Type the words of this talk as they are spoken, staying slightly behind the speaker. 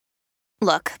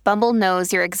Look, Bumble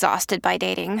knows you're exhausted by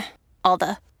dating. All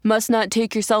the, must not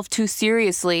take yourself too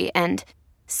seriously, and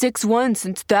 6'1"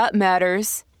 since that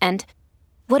matters. And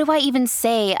what do I even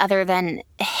say other than,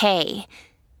 hey?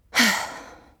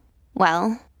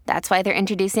 Well, that's why they're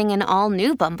introducing an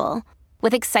all-new Bumble,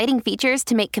 with exciting features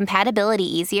to make compatibility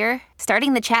easier,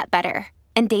 starting the chat better,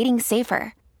 and dating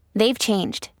safer. They've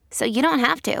changed, so you don't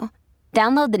have to.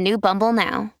 Download the new Bumble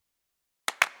now.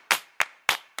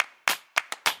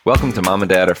 Welcome to Mom and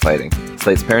Dad Are Fighting,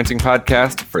 Slate's parenting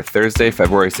podcast for Thursday,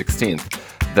 February 16th,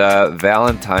 the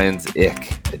Valentine's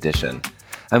Ick edition.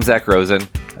 I'm Zach Rosen.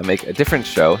 I make a different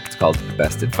show. It's called The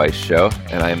Best Advice Show,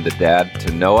 and I am the dad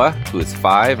to Noah, who is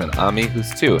 5, and Ami,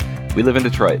 who's 2. We live in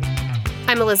Detroit.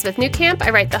 I'm Elizabeth Newcamp. I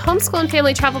write the homeschool and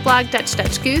family travel blog Dutch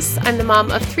Goose. I'm the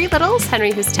mom of 3 littles,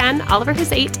 Henry, who's 10, Oliver,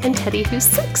 who's 8, and Teddy, who's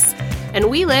 6.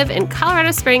 And we live in Colorado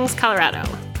Springs, Colorado.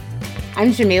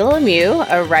 I'm Jamila Lemieux,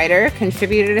 a writer,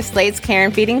 contributor to Slate's Care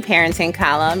and Feeding Parenting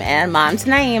column, and mom to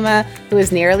Naima, who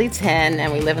is nearly 10,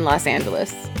 and we live in Los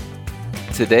Angeles.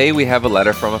 Today we have a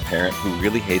letter from a parent who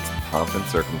really hates the pomp and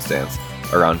circumstance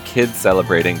around kids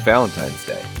celebrating Valentine's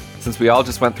Day. Since we all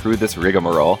just went through this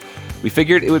rigmarole, we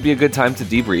figured it would be a good time to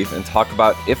debrief and talk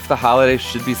about if the holiday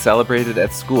should be celebrated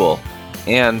at school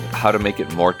and how to make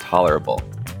it more tolerable,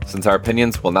 since our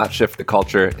opinions will not shift the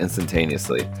culture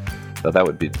instantaneously. So that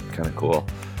would be kind of cool.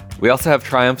 We also have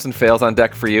triumphs and fails on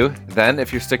deck for you. Then,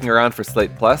 if you're sticking around for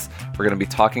Slate Plus, we're going to be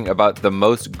talking about the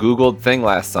most Googled thing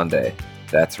last Sunday.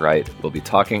 That's right, we'll be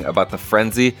talking about the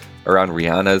frenzy around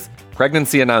Rihanna's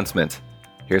pregnancy announcement.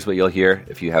 Here's what you'll hear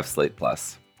if you have Slate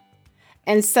Plus.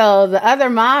 And so the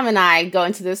other mom and I go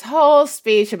into this whole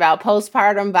speech about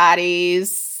postpartum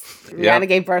bodies. Rihanna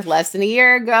gave birth less than a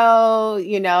year ago.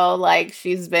 You know, like,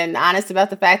 she's been honest about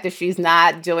the fact that she's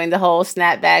not doing the whole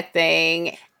snapback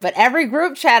thing. But every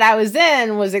group chat I was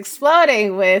in was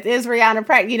exploding with, is Rihanna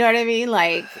pregnant? You know what I mean?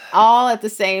 Like, all at the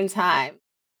same time.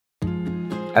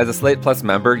 As a Slate Plus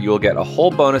member, you will get a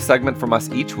whole bonus segment from us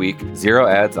each week, 0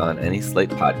 ads on any Slate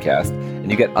podcast, and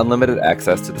you get unlimited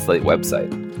access to the Slate website.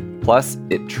 Plus,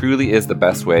 it truly is the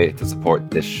best way to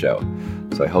support this show.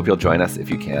 So I hope you'll join us if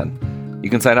you can. You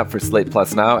can sign up for Slate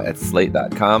Plus now at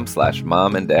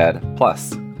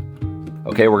slate.com/momanddadplus.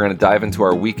 Okay, we're going to dive into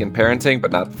our week in parenting,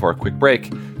 but not before a quick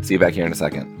break. See you back here in a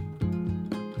second.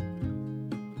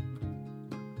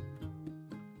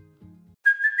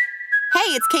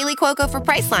 Hey, it's Kaylee Cuoco for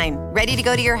Priceline. Ready to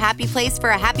go to your happy place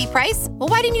for a happy price? Well,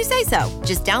 why didn't you say so?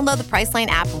 Just download the Priceline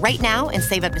app right now and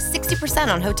save up to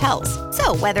 60% on hotels.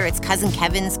 So whether it's Cousin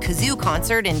Kevin's Kazoo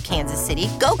Concert in Kansas City,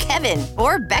 go Kevin,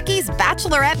 or Becky's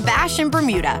Bachelorette Bash in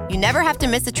Bermuda, you never have to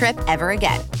miss a trip ever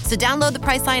again. So download the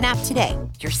Priceline app today.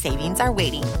 Your savings are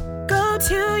waiting. Go to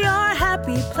your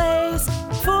happy place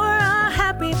for a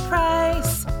happy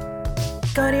price.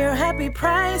 Go to your happy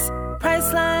price,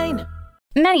 Priceline.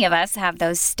 Many of us have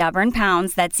those stubborn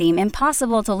pounds that seem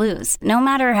impossible to lose, no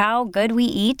matter how good we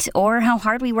eat or how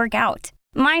hard we work out.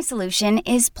 My solution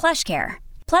is PlushCare.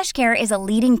 PlushCare is a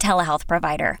leading telehealth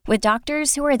provider with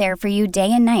doctors who are there for you day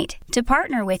and night to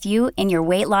partner with you in your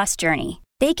weight loss journey.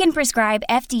 They can prescribe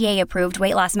FDA-approved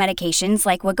weight loss medications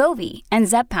like Wegovy and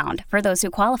Zepbound for those who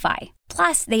qualify.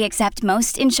 Plus, they accept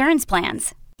most insurance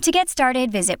plans. To get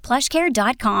started, visit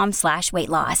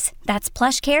plushcare.com/weightloss. That's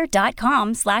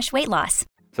plushcare.com/weightloss.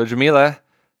 So Jamila,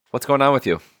 what's going on with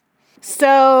you?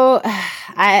 So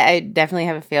I definitely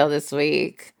have a fail this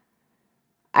week.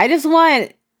 I just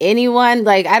want anyone,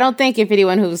 like, I don't think if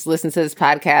anyone who's listened to this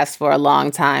podcast for a long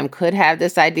time could have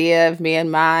this idea of me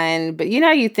and mine. But, you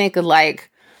know, you think of, like,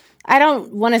 I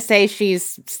don't want to say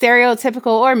she's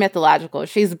stereotypical or mythological.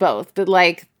 She's both. But,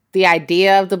 like, the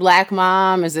idea of the Black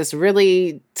mom is this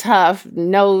really tough,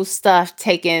 no stuff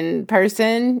taken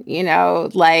person, you know,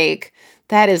 like,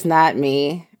 that is not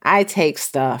me. I take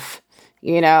stuff,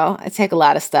 you know, I take a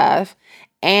lot of stuff.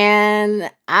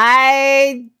 And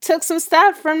I took some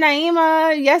stuff from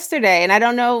Naima yesterday, and I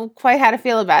don't know quite how to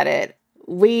feel about it.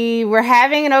 We were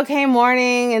having an okay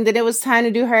morning, and then it was time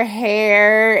to do her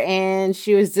hair, and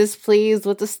she was displeased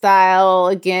with the style.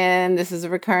 Again, this is a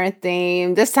recurrent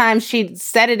theme. This time she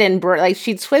set it in, like,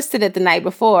 she twisted it the night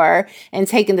before and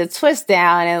taken the twist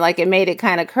down, and, like, it made it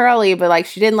kind of curly, but, like,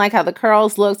 she didn't like how the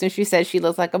curls looked, and she said she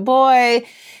looked like a boy,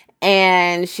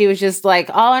 and she was just, like,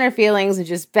 all in her feelings and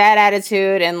just bad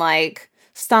attitude and, like,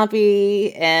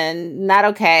 stumpy and not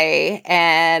okay.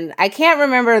 And I can't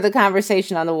remember the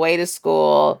conversation on the way to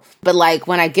school, but, like,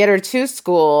 when I get her to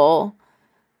school,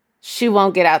 she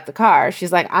won't get out the car.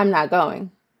 She's like, I'm not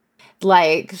going.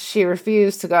 Like, she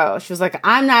refused to go. She was like,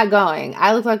 I'm not going.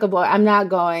 I look like a boy. I'm not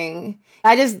going.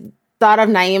 I just thought of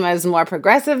Naima as more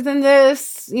progressive than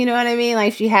this. You know what I mean?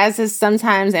 Like, she has this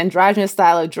sometimes androgynous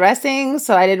style of dressing.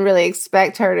 So I didn't really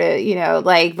expect her to, you know,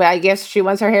 like, but I guess she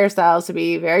wants her hairstyles to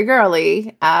be very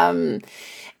girly. And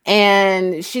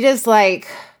she just, like,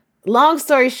 long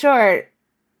story short,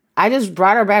 I just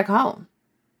brought her back home.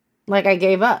 Like, I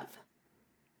gave up.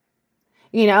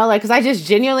 You know, like, because I just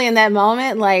genuinely in that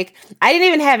moment, like, I didn't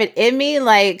even have it in me.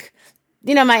 Like,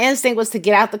 you know, my instinct was to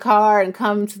get out the car and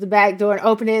come to the back door and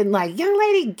open it and like, young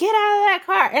lady, get out of that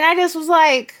car. And I just was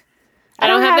like, I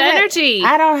don't have the energy.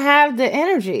 I don't have the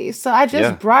energy. So I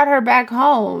just brought her back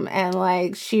home and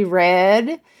like she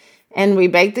read and we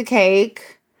baked the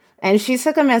cake and she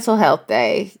took a mental health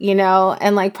day, you know,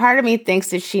 and like part of me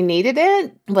thinks that she needed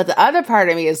it. But the other part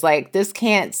of me is like, this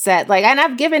can't set like, and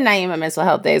I've given Naima mental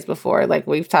health days before. Like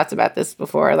we've talked about this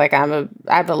before. Like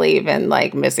I believe in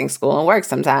like missing school and work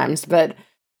sometimes, but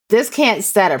this can't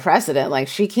set a precedent. Like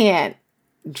she can't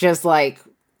just like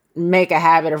make a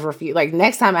habit of refuse. Like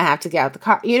next time I have to get out the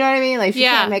car, you know what I mean? Like she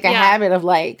can't make a habit of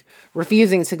like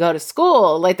refusing to go to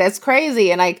school. Like that's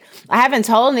crazy. And like, I haven't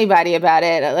told anybody about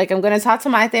it. Like I'm going to talk to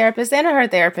my therapist and her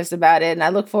therapist about it. And I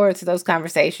look forward to those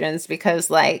conversations because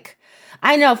like,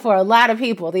 I know for a lot of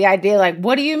people, the idea like,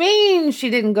 what do you mean she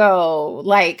didn't go?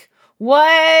 Like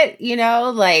what, you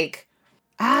know, like,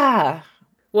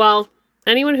 Well,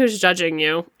 anyone who's judging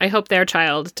you, I hope their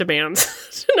child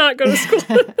demands to not go to school.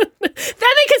 Then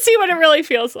they can see what it really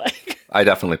feels like. I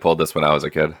definitely pulled this when I was a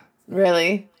kid.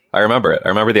 Really? I remember it. I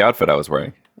remember the outfit I was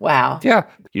wearing. Wow. Yeah.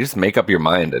 You just make up your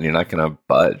mind and you're not going to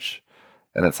budge.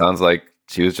 And it sounds like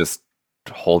she was just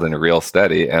holding real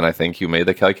steady. And I think you made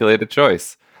the calculated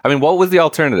choice. I mean, what was the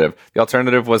alternative? The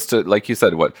alternative was to, like you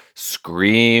said,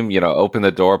 scream, you know, open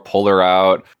the door, pull her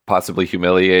out, possibly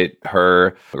humiliate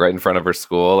her right in front of her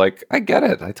school. Like, I get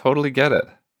it. I totally get it.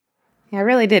 Yeah, I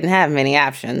really didn't have many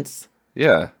options.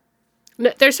 Yeah.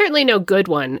 No, there's certainly no good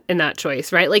one in that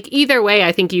choice, right? Like either way,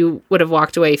 I think you would have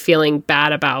walked away feeling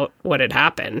bad about what had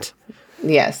happened.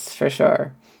 Yes, for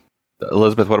sure.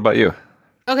 Elizabeth, what about you?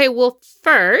 Okay, well,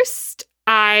 first,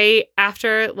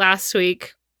 after last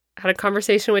week, had a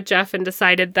conversation with Jeff and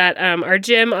decided that our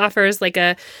gym offers like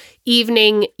a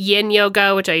evening yin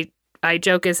yoga, which I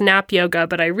joke is nap yoga,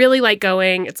 but I really like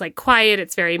going. It's like quiet.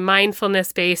 It's very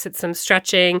mindfulness based. It's some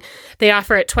stretching. They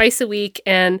offer it twice a week.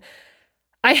 And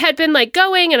I had been like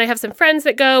going and I have some friends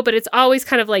that go, but it's always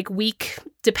kind of like week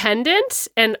dependent.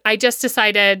 And I just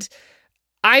decided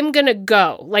I'm going to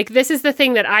go. Like this is the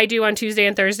thing that I do on Tuesday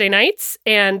and Thursday nights.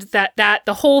 And that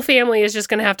the whole family is just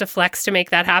going to have to flex to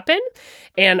make that happen.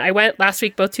 And I went last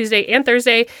week, both Tuesday and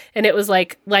Thursday, and it was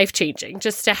like life-changing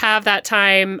just to have that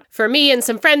time for me and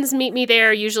some friends meet me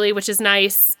there usually, which is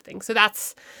nice. So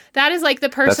that is like the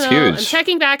personal, I'm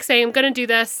checking back saying I'm going to do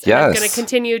this. Yes. And I'm going to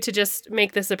continue to just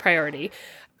make this a priority.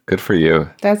 Good for you.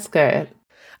 That's good.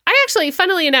 I actually,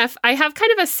 funnily enough, I have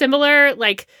kind of a similar,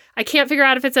 like, I can't figure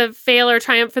out if it's a fail or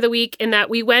triumph for the week in that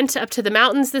we went up to the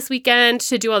mountains this weekend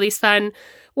to do all these fun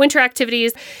winter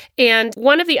activities. And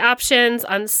one of the options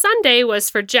on Sunday was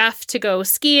for Jeff to go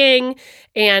skiing.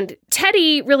 And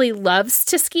Teddy really loves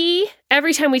to ski.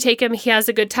 Every time we take him, he has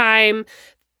a good time.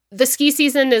 The ski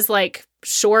season is like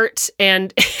short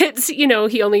and it's, you know,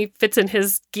 he only fits in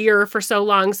his gear for so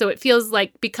long. So it feels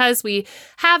like because we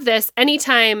have this,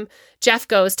 anytime Jeff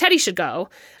goes, Teddy should go.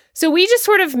 So we just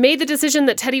sort of made the decision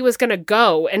that Teddy was going to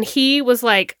go. And he was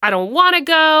like, I don't want to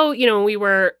go. You know, we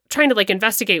were trying to like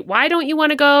investigate, why don't you want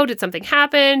to go? Did something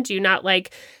happen? Do you not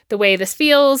like the way this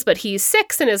feels? But he's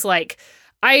 6 and is like,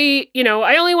 I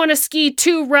only want to ski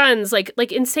 2 runs,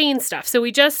 like insane stuff. So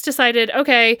we just decided,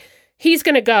 okay, he's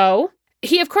going to go.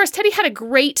 Teddy had a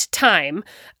great time.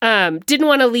 Didn't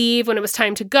want to leave when it was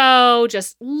time to go.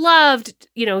 Just loved,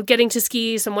 getting to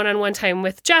ski some one-on-one time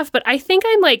with Jeff. But I think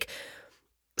I'm like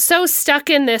so stuck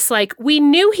in this, like, we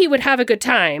knew he would have a good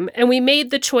time and we made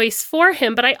the choice for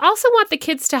him. But I also want the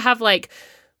kids to have like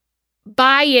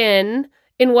buy-in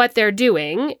in what they're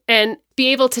doing and be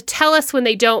able to tell us when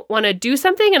they don't want to do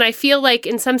something. And I feel like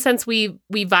in some sense we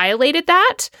violated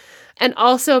that. And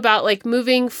also about like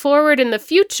moving forward in the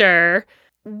future,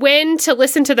 when to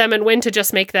listen to them and when to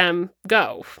just make them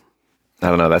go. I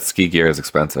don't know. That ski gear is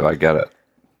expensive. I get it.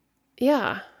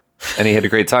 Yeah. And he had a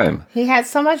great time. He had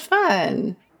so much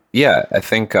fun. Yeah. I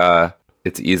think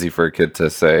it's easy for a kid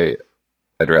to say,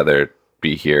 I'd rather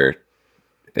be here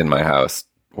in my house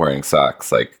wearing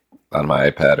socks, like on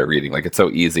my iPad or reading. Like it's so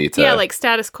easy to... Yeah, like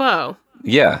status quo.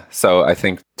 Yeah. So I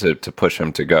think to push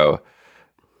him to go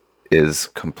is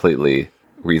completely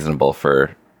reasonable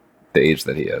for the age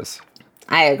that he is.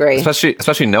 I agree.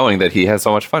 Especially knowing that he has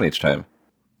so much fun each time.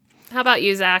 How about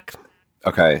you, Zach?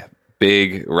 Okay.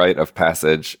 big rite of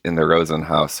passage in the Rosen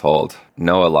household.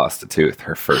 Noah lost a tooth,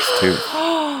 her first tooth.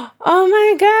 Oh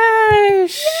my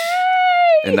gosh.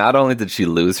 And not only did she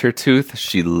lose her tooth,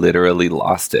 she literally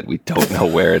lost it. We don't know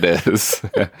where it is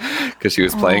because she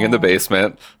was playing in the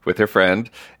basement with her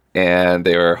friend and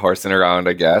they were horsing around,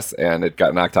 I guess, and it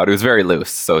got knocked out. It was very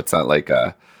loose, so it's not like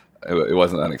it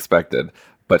wasn't unexpected.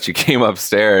 But she came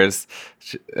upstairs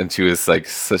and she was like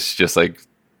just like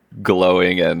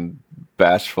glowing and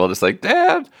bashful, just like,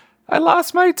 Dad, I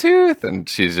lost my tooth. And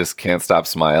she just can't stop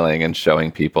smiling and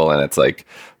showing people. And it's like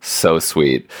so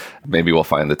sweet. Maybe we'll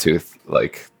find the tooth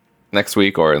like next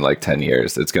week or in like 10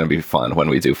 years. It's going to be fun when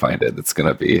we do find it. It's going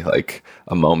to be like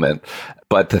a moment.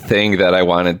 But the thing that I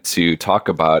wanted to talk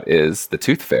about is the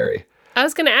tooth fairy. I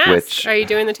was going to ask, are you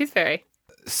doing the tooth fairy?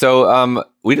 So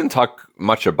we didn't talk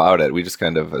much about it. We just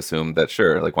kind of assumed that,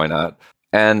 sure, like, why not?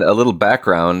 And a little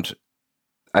background,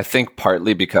 I think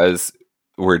partly because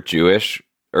we're Jewish.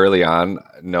 Early on,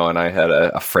 Noah and I had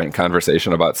a frank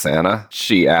conversation about Santa.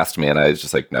 She asked me, and I was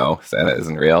just like, no, Santa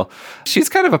isn't real. She's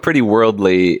kind of a pretty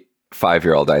worldly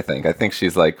 5-year-old, I think. I think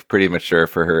she's like pretty mature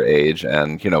for her age.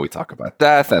 And, we talk about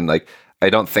death. And like, I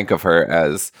don't think of her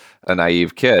as a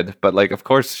naive kid, but like, of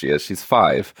course she is. She's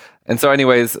 5. And so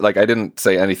anyways, like, I didn't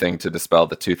say anything to dispel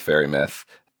the tooth fairy myth.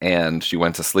 And she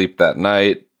went to sleep that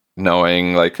night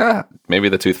knowing like, maybe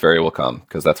the tooth fairy will come,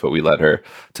 because that's what we led her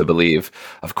to believe.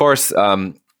 Of course,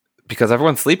 because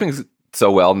everyone's sleeping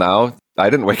so well now, I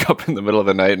didn't wake up in the middle of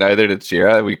the night. Neither did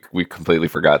Shira. We completely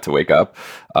forgot to wake up.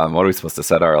 What are we supposed to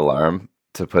set our alarm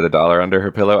to put $1 under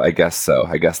her pillow? I guess so.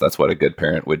 I guess that's what a good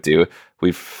parent would do.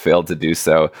 We failed to do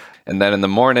so. And then in the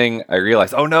morning, I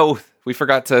realized, oh no, we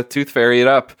forgot to tooth fairy it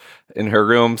up in her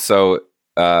room. So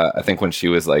I think when she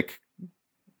was like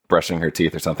brushing her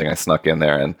teeth or something, I snuck in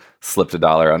there and slipped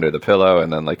 $1 under the pillow.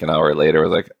 And then like an hour later,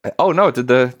 was like, oh no, did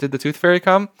the tooth fairy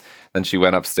come? Then she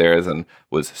went upstairs and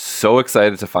was so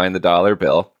excited to find the $1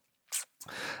 bill.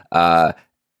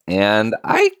 And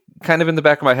I kind of in the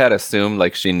back of my head assumed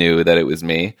like she knew that it was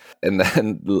me. And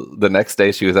then the next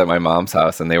day she was at my mom's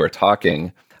house and they were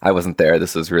talking. I wasn't there.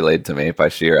 This was relayed to me by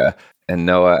Shira. And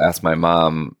Noah asked my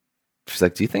mom, she's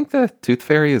like, do you think the tooth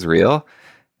fairy is real?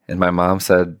 And my mom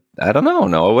said, I don't know,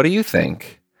 Noah, what do you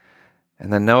think?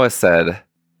 And then Noah said,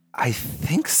 I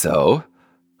think so.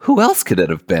 Who else could it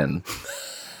have been?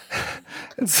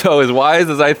 And so as wise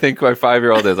as I think my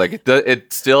 5-year-old is, like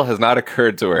it still has not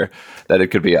occurred to her that it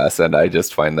could be us. And I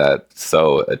just find that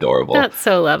so adorable. That's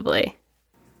so lovely.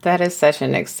 That is such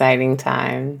an exciting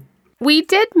time. We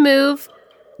did move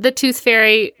the tooth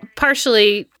fairy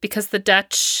partially because the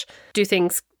Dutch do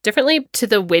things differently to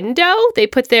the window. They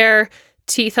put their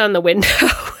teeth on the window.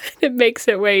 It makes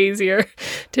it way easier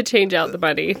to change out the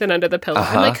money than under the pillow.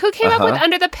 I'm like, who came up with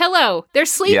under the pillow? They're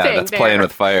sleeping. Yeah, that's there. playing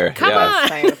with fire. Come on.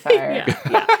 Playing with fire.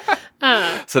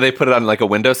 Yeah. So they put it on like a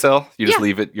windowsill? You just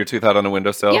leave your tooth out on a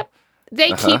windowsill? Yep.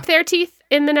 They keep their teeth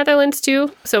in the Netherlands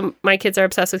too. So my kids are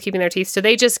obsessed with keeping their teeth. So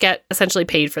they just get essentially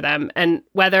paid for them. And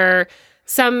whether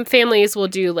some families will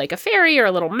do like a fairy or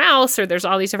a little mouse, or there's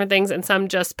all these different things, and some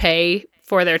just pay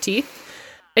for their teeth.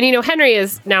 And, Henry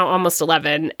is now almost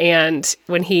 11, and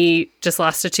when he just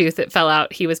lost a tooth that fell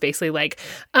out, he was basically like,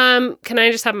 can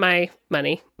I just have my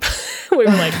money? We were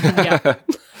like, yeah.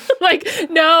 Like,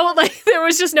 no, like, there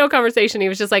was just no conversation. He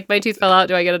was just like, my tooth fell out.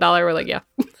 Do I get $1? We're like, yeah.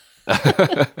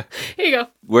 Here you go.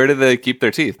 Where do they keep their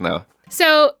teeth now?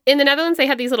 So in the Netherlands, they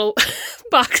had these little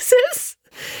boxes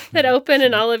that open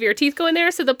and all of your teeth go in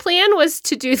there. So the plan was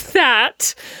to do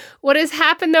that. What has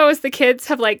happened, though, is the kids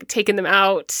have, like, taken them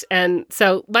out. And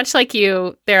so, much like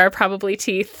you, there are probably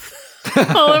teeth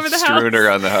all over the house. Strewn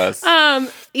around the house.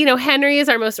 Henry is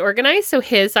our most organized, so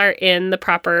his are in the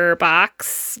proper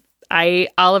box.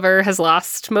 Oliver has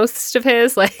lost most of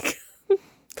his, like,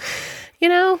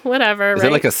 whatever, Is right?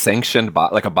 it like a sanctioned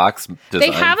box, like a box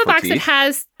designed They have a box teeth? that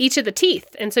has each of the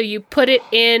teeth. And so you put it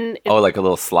in. Oh, like a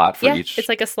little slot for each? It's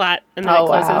like a slot, and then it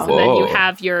closes, wow. and then you Whoa.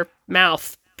 have your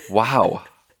mouth. Wow.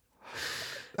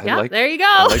 There you go.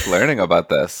 I like learning about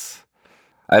this.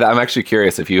 I'm actually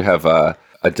curious if you have a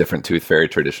different tooth fairy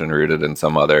tradition rooted in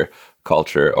some other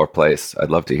culture or place.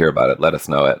 I'd love to hear about it. Let us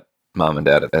know at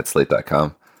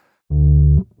momanddad@slate.com.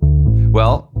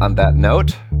 Well, on that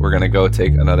note, we're going to go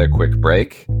take another quick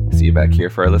break. See you back here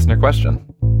for our listener question.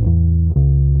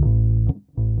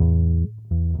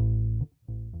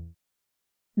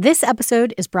 This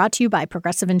episode is brought to you by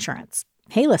Progressive Insurance.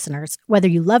 Hey, listeners, whether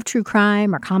you love true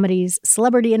crime or comedies,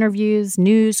 celebrity interviews,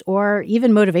 news, or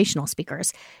even motivational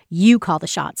speakers, you call the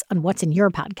shots on what's in your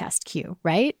podcast queue,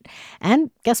 right?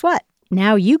 And guess what?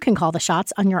 Now you can call the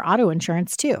shots on your auto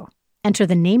insurance, too. Enter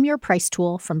the Name Your Price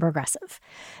tool from Progressive.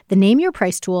 The Name Your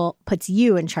Price tool puts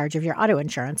you in charge of your auto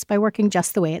insurance by working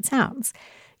just the way it sounds.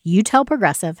 You tell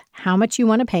Progressive how much you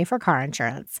want to pay for car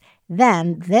insurance.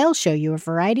 Then they'll show you a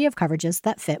variety of coverages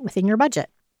that fit within your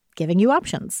budget, giving you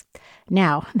options.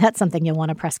 Now, that's something you'll want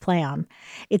to press play on.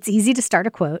 It's easy to start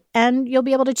a quote, and you'll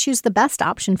be able to choose the best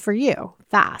option for you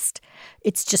fast.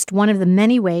 It's just one of the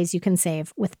many ways you can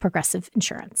save with Progressive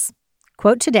Insurance.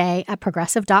 Quote today at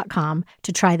Progressive.com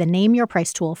to try the Name Your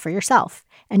Price tool for yourself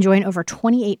and join over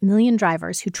 28 million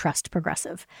drivers who trust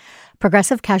Progressive.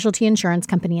 Progressive Casualty Insurance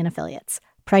Company and Affiliates.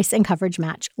 Price and coverage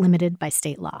match limited by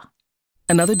state law.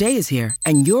 Another day is here,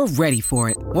 and you're ready for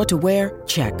it. What to wear?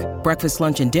 Check. Breakfast,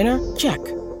 lunch, and dinner? Check.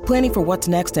 Planning for what's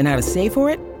next and how to save for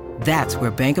it? That's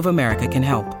where Bank of America can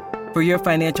help. For your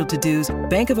financial to-dos,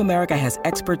 Bank of America has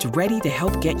experts ready to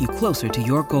help get you closer to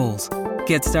your goals.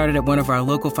 Get started at one of our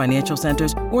local financial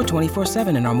centers or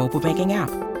 24/7 in our mobile banking app.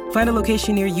 Find a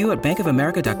location near you at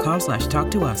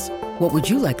bankofamerica.com/talktous. What would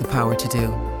you like the power to do?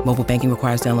 Mobile banking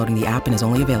requires downloading the app and is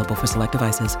only available for select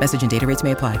devices. Message and data rates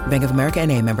may apply. Bank of America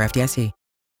N.A., member FDIC.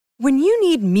 When you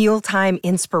need mealtime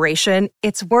inspiration,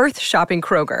 it's worth shopping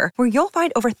Kroger, where you'll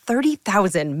find over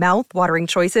 30,000 mouth-watering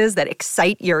choices that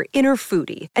excite your inner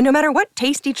foodie. And no matter what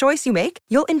tasty choice you make,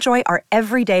 you'll enjoy our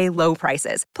everyday low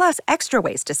prices, plus extra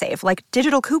ways to save, like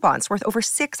digital coupons worth over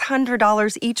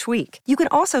 $600 each week. You can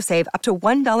also save up to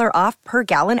 $1 off per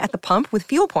gallon at the pump with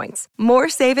fuel points. More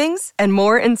savings and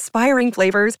more inspiring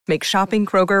flavors make shopping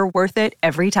Kroger worth it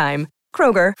every time.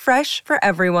 Kroger, fresh for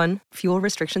everyone. Fuel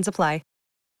restrictions apply.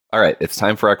 All right, it's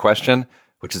time for our question,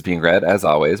 which is being read, as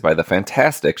always, by the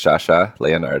fantastic Shasha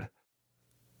Leonard.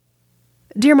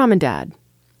 Dear Mom and Dad,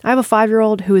 I have a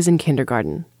 5-year-old who is in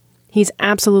kindergarten. He's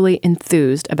absolutely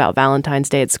enthused about Valentine's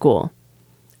Day at school.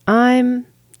 I'm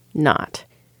not.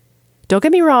 Don't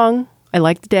get me wrong, I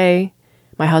like the day.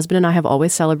 My husband and I have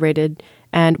always celebrated,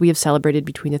 and we have celebrated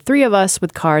between the three of us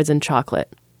with cards and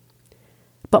chocolate.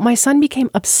 But my son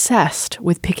became obsessed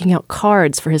with picking out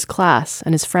cards for his class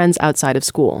and his friends outside of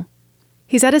school.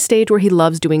 He's at a stage where he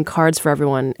loves doing cards for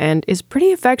everyone and is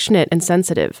pretty affectionate and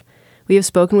sensitive. We have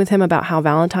spoken with him about how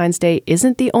Valentine's Day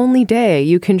isn't the only day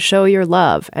you can show your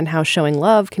love and how showing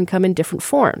love can come in different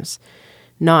forms,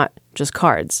 not just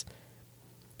cards.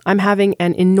 I'm having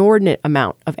an inordinate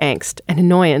amount of angst and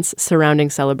annoyance surrounding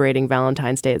celebrating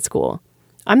Valentine's Day at school.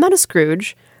 I'm not a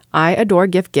Scrooge. I adore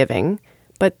gift giving.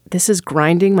 But this is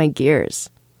grinding my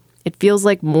gears. It feels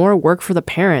like more work for the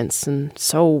parents and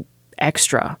so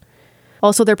extra.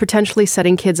 Also, they're potentially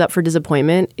setting kids up for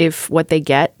disappointment if what they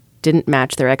get didn't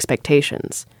match their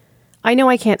expectations. I know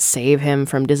I can't save him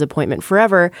from disappointment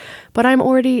forever, but I'm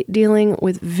already dealing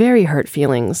with very hurt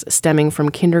feelings stemming from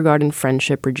kindergarten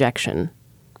friendship rejection.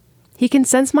 He can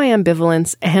sense my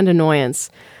ambivalence and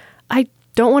annoyance. I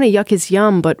don't want to yuck his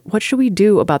yum, but what should we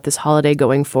do about this holiday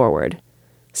going forward?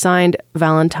 Signed,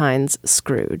 Valentine's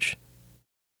Scrooge.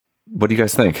 What do you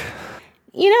guys think?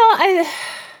 You know,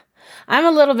 I'm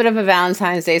a little bit of a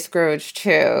Valentine's Day Scrooge,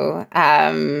 too.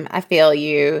 I feel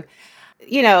you.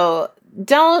 You know,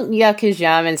 don't yuck his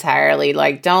yum entirely.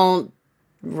 Like, don't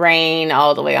rain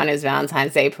all the way on his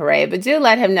Valentine's Day parade, but do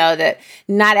let him know that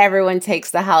not everyone takes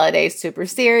the holiday super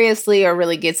seriously or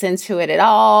really gets into it at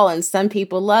all. And some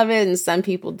people love it and some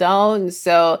people don't. And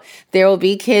so there will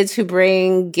be kids who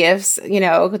bring gifts, you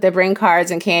know, they bring cards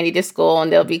and candy to school,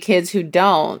 and there'll be kids who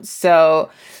don't.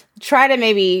 So try to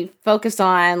maybe focus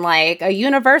on like a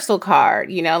universal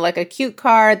card, you know, like a cute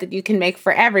card that you can make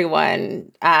for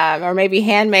everyone, or maybe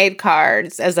handmade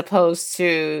cards as opposed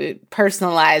to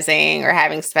personalizing or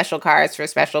having special cards for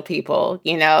special people,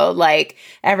 you know, like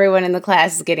everyone in the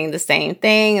class is getting the same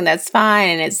thing and that's fine.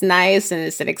 And it's nice and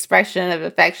it's an expression of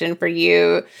affection for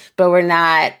you, but we're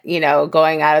not, you know,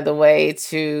 going out of the way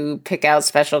to pick out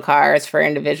special cards for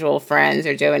individual friends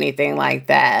or do anything like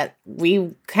that.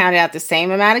 We counted out the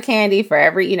same amount of candy for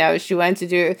every, you know, she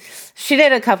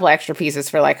did a couple extra pieces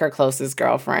for like her closest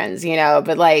girlfriends, you know,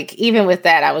 but like, even with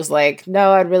that, I was like,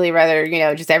 no, I'd really rather, you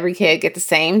know, just every kid get the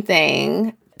same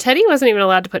thing. Teddy wasn't even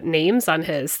allowed to put names on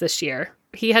his this year.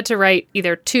 He had to write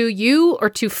either to you or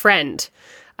to friend,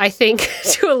 I think,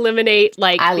 to eliminate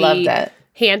like I love that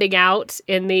handing out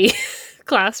in the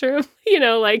classroom, you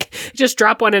know, like just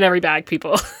drop one in every bag,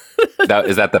 people.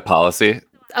 Is that the policy?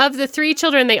 Of the three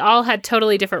children, they all had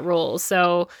totally different rules.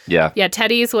 So, yeah,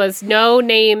 Teddy's was no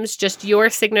names, just your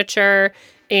signature.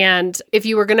 And if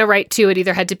you were going to write to, it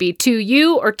either had to be to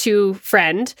you or to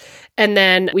friend. And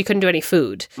then we couldn't do any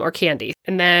food or candy.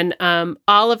 And then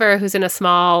Oliver, who's in a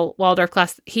small Waldorf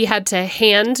class, he had to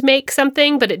hand make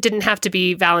something, but it didn't have to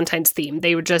be Valentine's themed.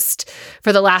 They were just,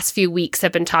 for the last few weeks,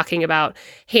 have been talking about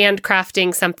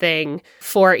handcrafting something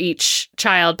for each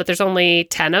child, but there's only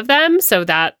 10 of them. So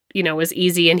that, was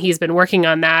easy. And he's been working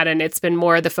on that. And it's been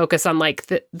more the focus on like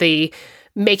the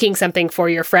making something for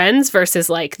your friends versus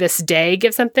like this day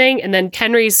give something. And then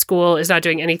Henry's school is not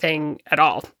doing anything at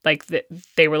all. Like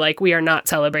they were like, we are not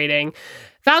celebrating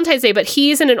Valentine's Day, but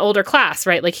he's in an older class,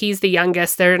 right? Like he's the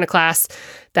youngest. They're in a class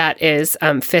that is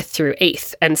 5th through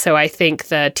 8th. And so I think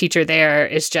the teacher there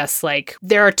is just like,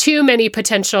 there are too many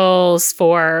potentials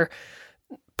for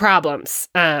problems.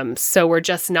 So we're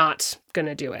just not going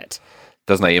to do it.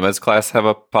 Does Naima's class have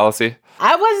a policy?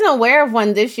 I wasn't aware of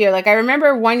one this year. Like, I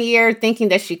remember one year thinking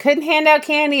that she couldn't hand out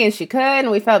candy, and she could,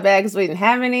 and we felt bad because we didn't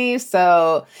have any.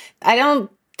 So I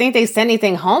don't think they sent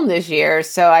anything home this year.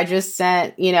 So I just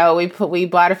sent, we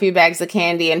bought a few bags of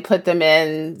candy and put them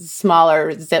in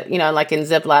smaller like in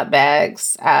Ziploc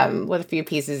bags with a few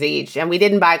pieces each. And we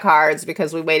didn't buy cards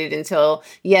because we waited until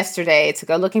yesterday to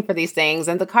go looking for these things.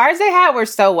 And the cards they had were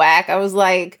so whack. I was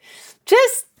like,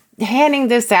 just handing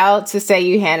this out to say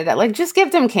you handed out, like, just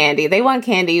give them candy. They want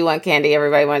candy, you want candy,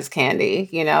 everybody wants candy.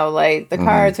 Like the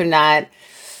cards are not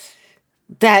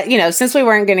that, since we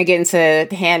weren't going to get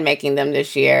into hand making them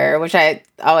this year, which I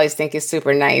always think is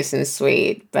super nice and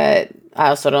sweet, but I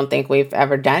also don't think we've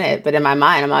ever done it. But in my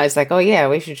mind, I'm always like, oh yeah,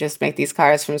 we should just make these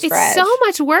cards from scratch. It's so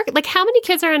much work. Like, how many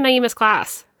kids are in Naima's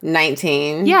class?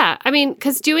 19. Yeah. I mean,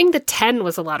 because doing the 10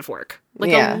 was a lot of work.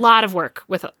 A lot of work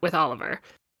with Oliver.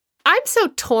 I'm so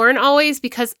torn always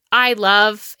because I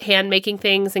love hand making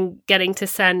things and getting to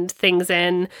send things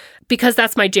in because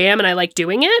that's my jam and I like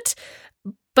doing it.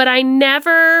 But I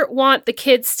never want the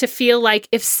kids to feel like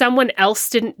if someone else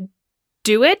didn't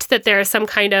do it, that there is some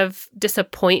kind of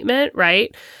disappointment,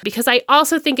 right? Because I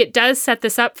also think it does set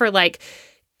this up for like,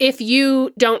 if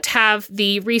you don't have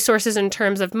the resources in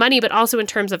terms of money, but also in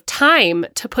terms of time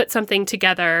to put something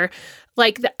together,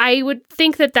 like I would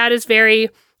think that is very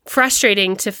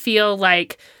frustrating to feel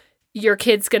like your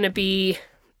kid's going to be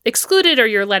excluded or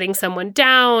you're letting someone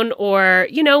down or,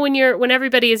 when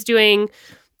everybody is doing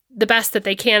the best that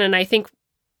they can. And I think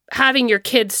having your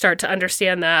kids start to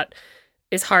understand that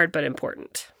is hard but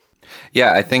important.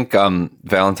 Yeah, I think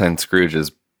Valentine Scrooge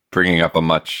is bringing up a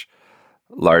much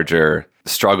larger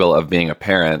struggle of being a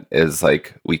parent is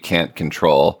like we can't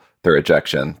control the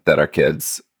rejection that our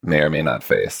kids may or may not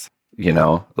face.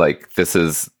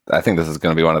 I think this is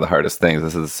going to be one of the hardest things.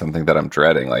 This is something that I'm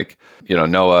dreading. Like,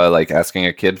 Noah, like asking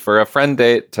a kid for a friend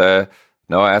date to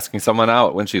Noah asking someone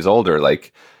out when she's older.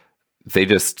 Like we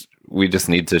just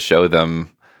need to show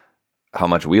them how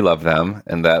much we love them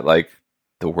and that like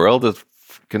the world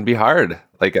can be hard.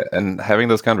 Like, and having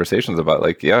those conversations about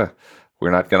like, yeah,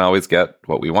 we're not going to always get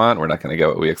what we want. We're not going to get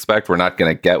what we expect. We're not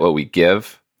going to get what we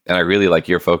give. And I really like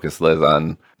your focus, Liz,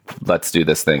 on let's do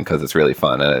this thing because it's really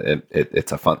fun and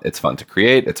it's fun to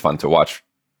create. It's fun to watch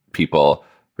people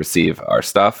receive our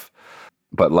stuff.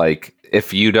 But like,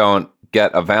 if you don't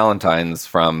get a Valentine's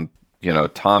from,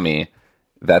 Tommy,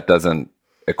 that doesn't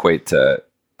equate to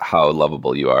how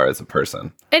lovable you are as a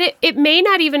person. And it may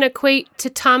not even equate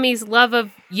to Tommy's love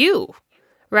of you,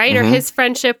 right? Mm-hmm. Or his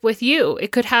friendship with you.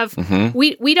 It could have,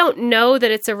 we don't know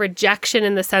that it's a rejection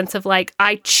in the sense of like,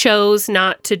 I chose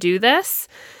not to do this.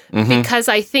 Because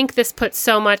I think this puts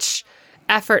so much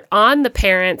effort on the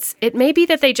parents. It may be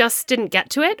that they just didn't get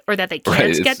to it or that they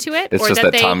can't get to it. It's or just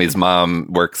that Tommy's mom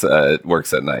works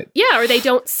at night. Yeah, or they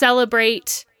don't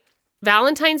celebrate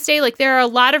Valentine's Day. Like there are a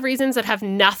lot of reasons that have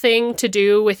nothing to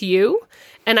do with you.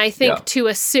 And I think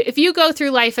if you go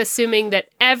through life assuming that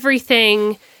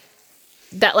everything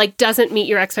that like doesn't meet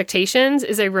your expectations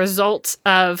is a result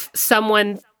of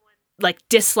someone like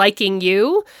disliking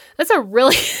you, that's a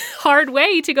really hard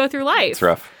way to go through life. It's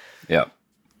rough.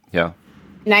 Yeah.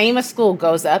 Naima's school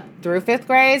goes up through 5th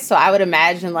grade, so I would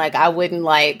imagine like I wouldn't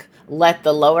like let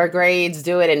the lower grades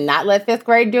do it and not let 5th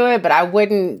grade do it, but I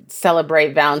wouldn't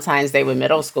celebrate Valentine's Day with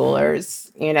middle schoolers.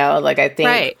 Like I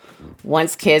think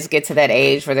once kids get to that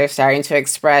age where they're starting to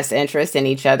express interest in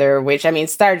each other, which I mean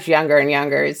starts younger and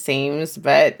younger it seems,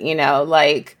 but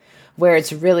like where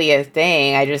it's really a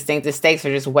thing, I just think the stakes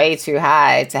are just way too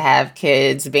high to have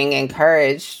kids being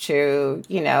encouraged to,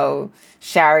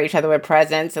 shower each other with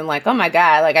presents and like, oh my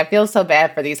God, like I feel so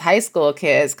bad for these high school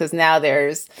kids because now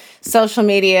there's social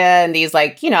media and these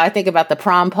like, I think about the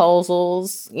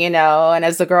promposals, and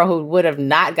as a girl who would have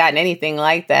not gotten anything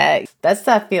like that, that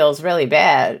stuff feels really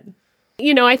bad.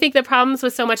 You know, I think the problems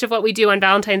with so much of what we do on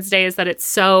Valentine's Day is that it's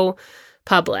so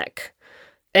public.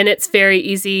 And it's very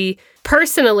easy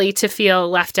personally to feel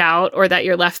left out or that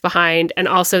you're left behind. And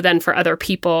also then for other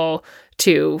people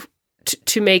to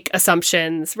make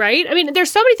assumptions, right? I mean,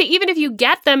 there's so many things, even if you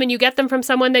get them and you get them from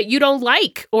someone that you don't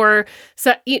like, or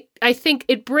so, I think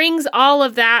it brings all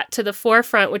of that to the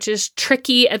forefront, which is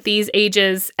tricky at these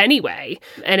ages anyway.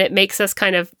 And it makes us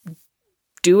kind of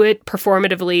do it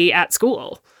performatively at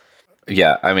school.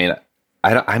 Yeah. I mean,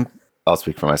 I'll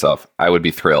speak for myself. I would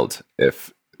be thrilled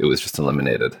if it was just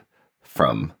eliminated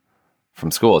from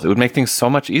schools. It would make things so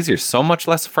much easier, so much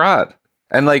less fraud.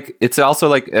 And like, it's also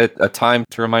like a time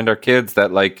to remind our kids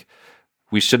that like,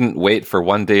 we shouldn't wait for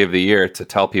one day of the year to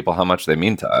tell people how much they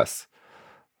mean to us.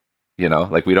 You know,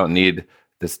 like we don't need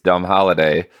this dumb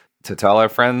holiday to tell our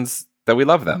friends that we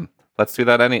love them. Let's do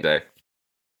that any day.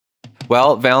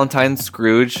 Well, Valentine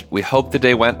Scrooge, we hope the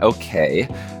day went okay.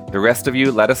 The rest of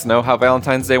you, let us know how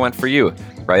Valentine's Day went for you.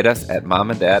 Write us at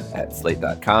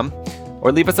momanddad@slate.com.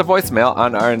 Or leave us a voicemail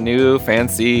on our new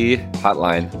fancy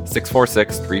hotline,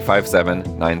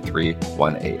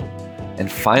 646-357-9318.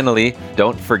 And finally,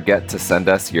 don't forget to send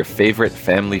us your favorite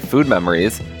family food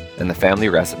memories and the family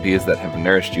recipes that have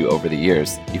nourished you over the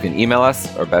years. You can email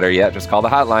us, or better yet, just call the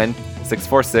hotline,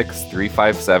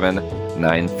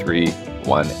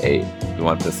 646-357-9318. We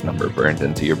want this number burned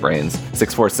into your brains,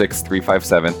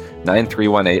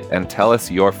 646-357-9318, and tell us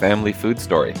your family food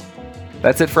story.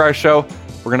 That's it for our show.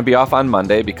 We're going to be off on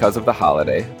Monday because of the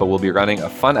holiday, but we'll be running a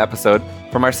fun episode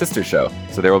from our sister show,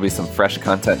 so there will be some fresh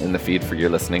content in the feed for your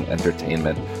listening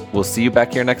entertainment. We'll see you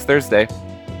back here next Thursday.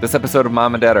 This episode of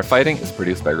Mom and Dad Are Fighting is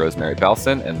produced by Rosemary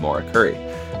Belson and Maura Curry.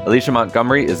 Alicia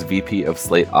Montgomery is VP of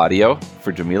Slate Audio.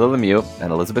 For Jamila Lemieux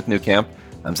and Elizabeth Newcamp,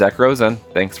 I'm Zach Rosen.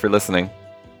 Thanks for listening.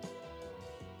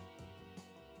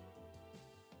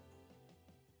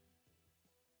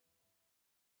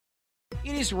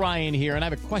 It is Ryan here, and I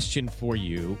have a question for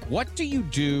you. What do you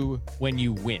do when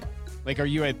you win? Like, are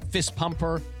you a fist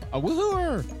pumper, a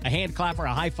woohooer, a hand clapper,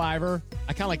 a high fiver?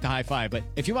 I kind of like the high five, but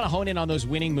if you want to hone in on those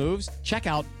winning moves, check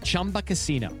out Chumba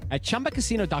Casino. At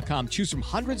ChumbaCasino.com, choose from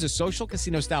hundreds of social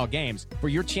casino-style games for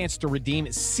your chance to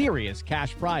redeem serious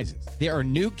cash prizes. There are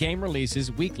new game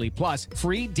releases weekly, plus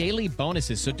free daily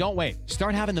bonuses, so don't wait.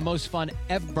 Start having the most fun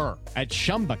ever at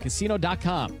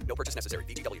ChumbaCasino.com. No purchase necessary.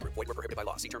 VGW Group. Void where prohibited by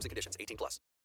law. See terms and conditions. 18+.